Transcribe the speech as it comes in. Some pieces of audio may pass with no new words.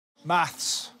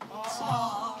Maths.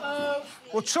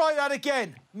 We'll try that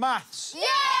again. Maths. Yay!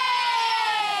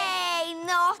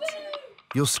 Not.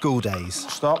 Your school days.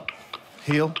 Stop.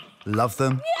 Heel. Love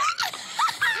them.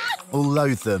 Or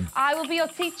loathe them. I will be your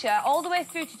teacher all the way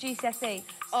through to GCSE.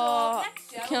 Oh,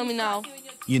 kill me now.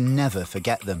 You never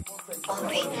forget them.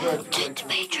 Corey, turn to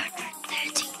page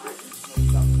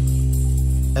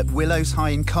 130. At Willows High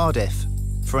in Cardiff,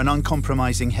 for an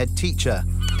uncompromising head teacher...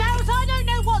 Girls, I don't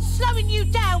know what's slowing you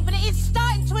down, but it is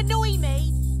starting to annoy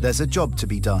me. There's a job to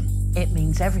be done. It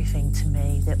means everything to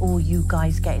me that all you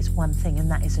guys get is one thing,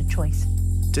 and that is a choice.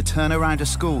 To turn around a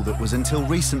school that was until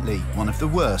recently one of the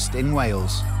worst in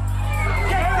Wales.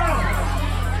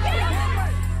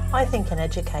 I think an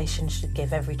education should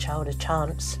give every child a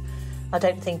chance. I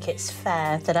don't think it's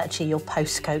fair that actually your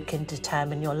postcode can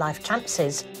determine your life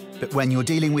chances. But when you're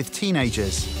dealing with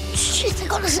teenagers... Shit, I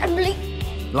got assembly.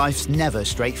 Life's never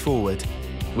straightforward.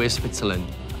 Where's Switzerland?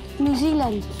 New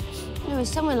Zealand. No, it's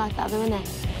somewhere like that, though, isn't it?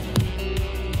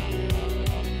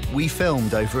 We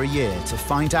filmed over a year to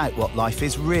find out what life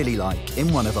is really like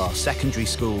in one of our secondary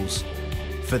schools.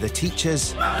 For the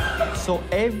teachers... So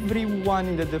everyone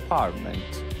in the department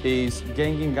is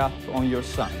ganging up on your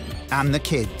son. And the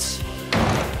kids.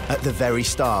 At the very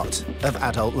start of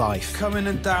adult life. Come in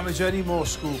and damage any more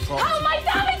school property. How am I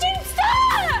damaging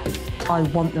stuff? I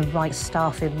want the right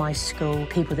staff in my school,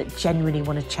 people that genuinely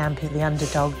want to champion the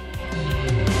underdog.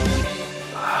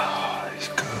 These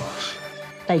girls.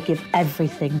 They give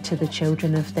everything to the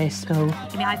children of their school.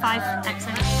 Give me a high five.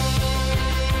 Excellent.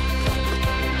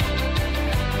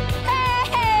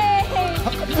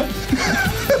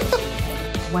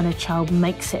 When a child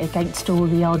makes it against all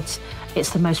the odds, it's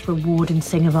the most rewarding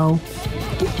thing of all.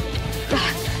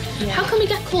 How can we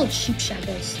get called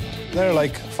sheepshaggers? There are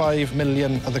like 5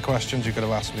 million other questions you could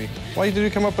have asked me. Why did you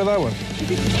come up with that one?